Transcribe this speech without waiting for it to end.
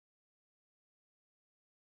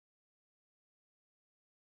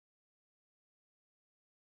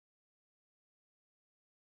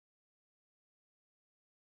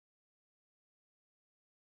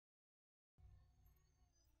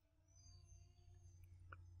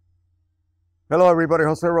Hello everybody,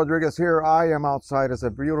 Jose Rodriguez here. I am outside. It's a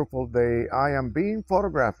beautiful day. I am being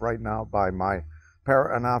photographed right now by my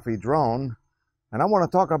Anafi drone, and I want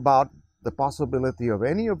to talk about the possibility of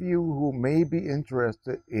any of you who may be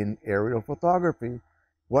interested in aerial photography,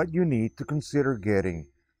 what you need to consider getting.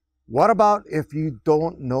 What about if you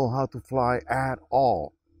don't know how to fly at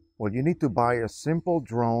all? Well, you need to buy a simple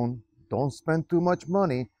drone. Don't spend too much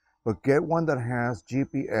money, but get one that has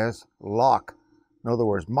GPS lock. In other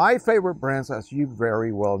words, my favorite brands, as you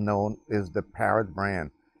very well know, is the Parrot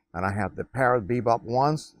brand. And I have the Parrot Bebop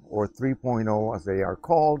 1s, or 3.0 as they are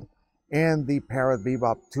called, and the Parrot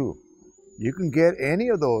Bebop 2. You can get any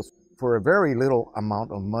of those for a very little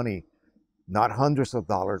amount of money. Not hundreds of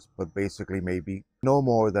dollars, but basically maybe no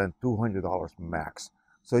more than $200 max.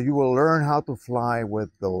 So you will learn how to fly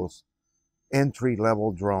with those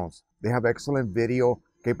entry-level drones. They have excellent video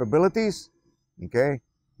capabilities, okay?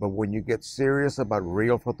 But when you get serious about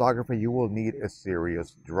real photography, you will need a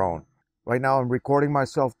serious drone. Right now, I'm recording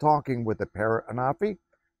myself talking with the Parrot Anafi.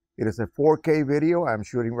 It is a 4K video. I'm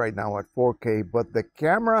shooting right now at 4K, but the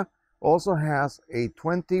camera also has a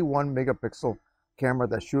 21 megapixel camera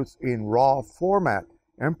that shoots in RAW format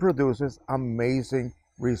and produces amazing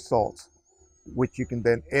results, which you can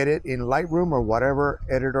then edit in Lightroom or whatever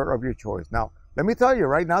editor of your choice. Now, let me tell you,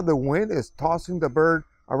 right now the wind is tossing the bird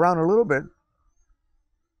around a little bit,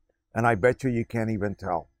 and I bet you can't even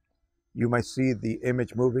tell. You might see the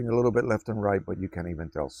image moving a little bit left and right, but you can't even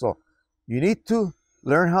tell. So you need to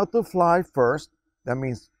learn how to fly first. That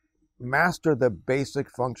means master the basic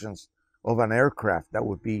functions of an aircraft. That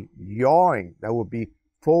would be yawing, that would be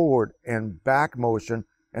forward and back motion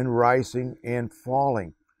and rising and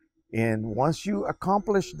falling. And once you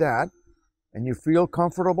accomplish that and you feel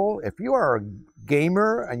comfortable, if you are a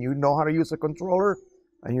gamer and you know how to use a controller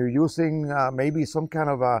and you're using maybe some kind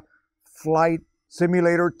of a flight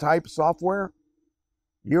simulator type software,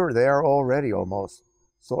 you're there already almost.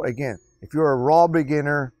 So again, if you're a raw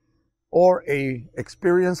beginner or a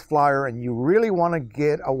experienced flyer and you really want to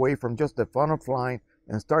get away from just the fun of flying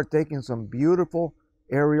and start taking some beautiful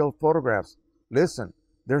aerial photographs, listen,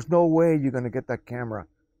 there's no way you're going to get that camera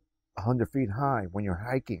 100 feet high when you're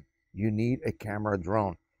hiking. You need a camera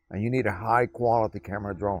drone, and you need a high quality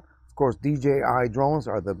camera drone. Of course, DJI drones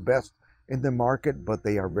are the best in the market, but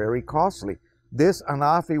they are very costly. This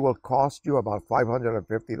Anafi will cost you about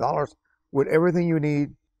 $550 with everything you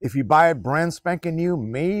need. If you buy it brand spanking new,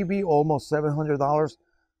 maybe almost $700.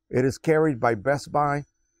 It is carried by Best Buy.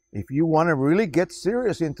 If you want to really get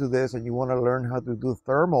serious into this and you want to learn how to do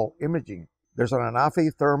thermal imaging, there's an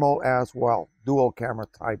Anafi thermal as well, dual camera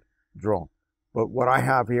type drone. But what I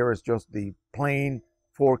have here is just the plain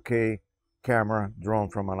 4K camera drone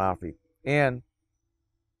from Anafi. And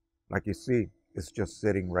like you see, it's just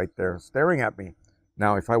sitting right there staring at me.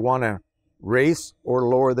 Now, if I want to raise or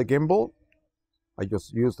lower the gimbal, I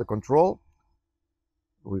just use the control.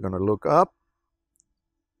 We're going to look up.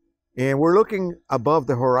 And we're looking above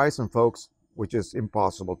the horizon, folks, which is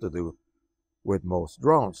impossible to do with most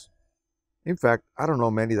drones. In fact, I don't know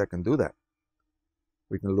many that can do that.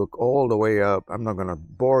 We can look all the way up. I'm not going to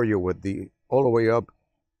bore you with the all the way up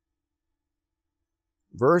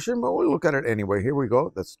version, but we'll look at it anyway. Here we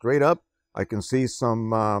go. That's straight up. I can see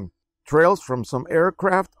some trails from some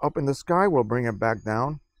aircraft up in the sky. We'll bring it back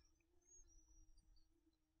down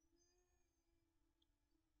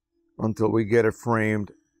until we get it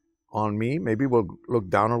framed on me. Maybe we'll look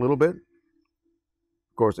down a little bit.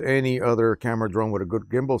 Of course, any other camera drone with a good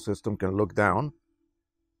gimbal system can look down,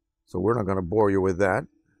 so we're not going to bore you with that.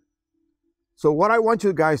 So what I want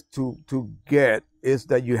you guys to get is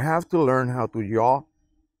that you have to learn how to yaw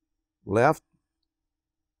left,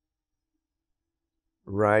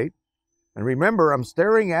 right, and remember, I'm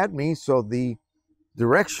staring at me, so the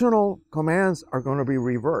directional commands are going to be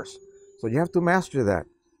reversed. So you have to master that.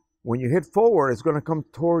 When you hit forward, it's going to come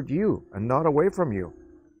toward you and not away from you.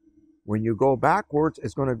 When you go backwards,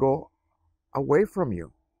 it's going to go away from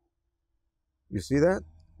you. You see that?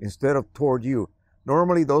 Instead of toward you.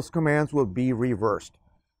 Normally, those commands will be reversed.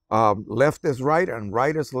 Left is right and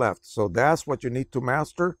right is left. So that's what you need to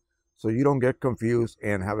master so you don't get confused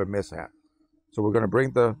and have a mishap. So we're going to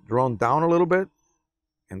bring the drone down a little bit.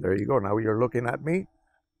 And there you go. Now you're looking at me.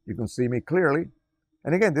 You can see me clearly.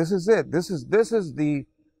 And again, this is it. This is the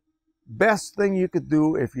best thing you could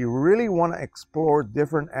do if you really want to explore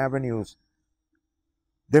different avenues,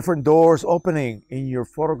 different doors opening in your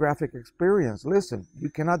photographic experience. Listen, you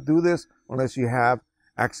cannot do this unless you have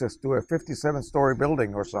access to a 57-story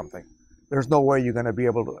building or something. There's no way you're going to be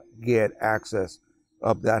able to get access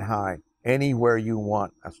up that high anywhere you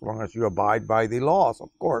want, as long as you abide by the laws, of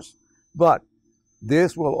course. But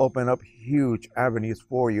This will open up huge avenues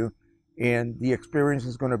for you, and the experience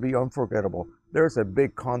is going to be unforgettable. There's a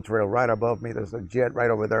big contrail right above me. There's a jet right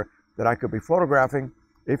over there that I could be photographing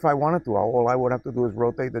if I wanted to. All I would have to do is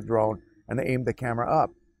rotate the drone and aim the camera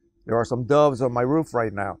up. There are some doves on my roof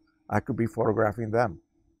right now. I could be photographing them.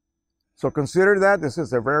 So consider that this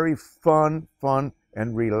is a very fun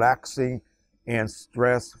and relaxing and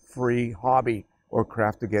stress-free hobby or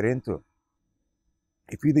craft to get into.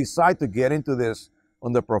 If you decide to get into this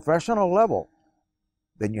on the professional level,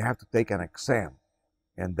 then you have to take an exam.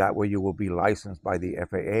 And that way you will be licensed by the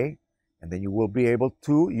FAA, and then you will be able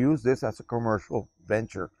to use this as a commercial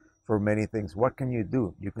venture for many things. What can you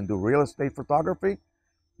do? You can do real estate photography.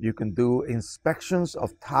 You can do inspections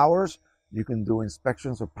of towers. You can do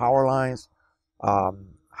inspections of power lines,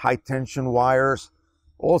 high tension wires,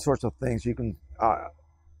 all sorts of things. You can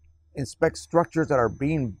inspect structures that are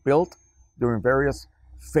being built during various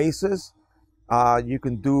phases. You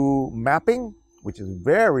can do mapping, which is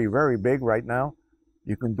very, very big right now.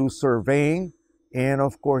 You can do surveying, and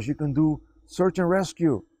of course you can do search and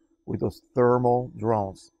rescue with those thermal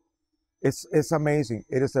drones. It's amazing.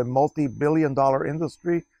 It is a multi-billion-dollar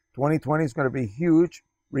industry. 2020 is going to be huge,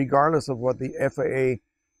 regardless of what the FAA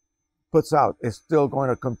puts out. It's still going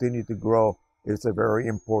to continue to grow. It's a very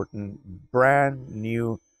important, brand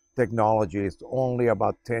new technology. It's only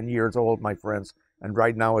about 10 years old, my friends, and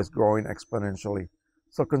right now it's growing exponentially.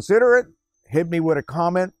 So consider it. Hit me with a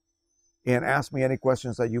comment and ask me any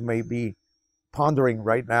questions that you may be pondering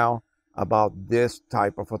right now about this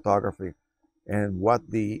type of photography and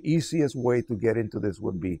what the easiest way to get into this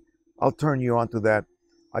would be. I'll turn you on to that.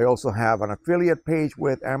 I also have an affiliate page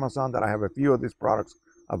with Amazon that I have a few of these products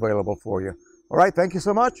available for you. All right, thank you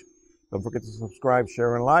so much. Don't forget to subscribe,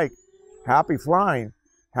 share, and like. Happy flying,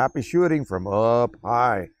 happy shooting from up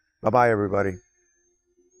high. Bye-bye, everybody.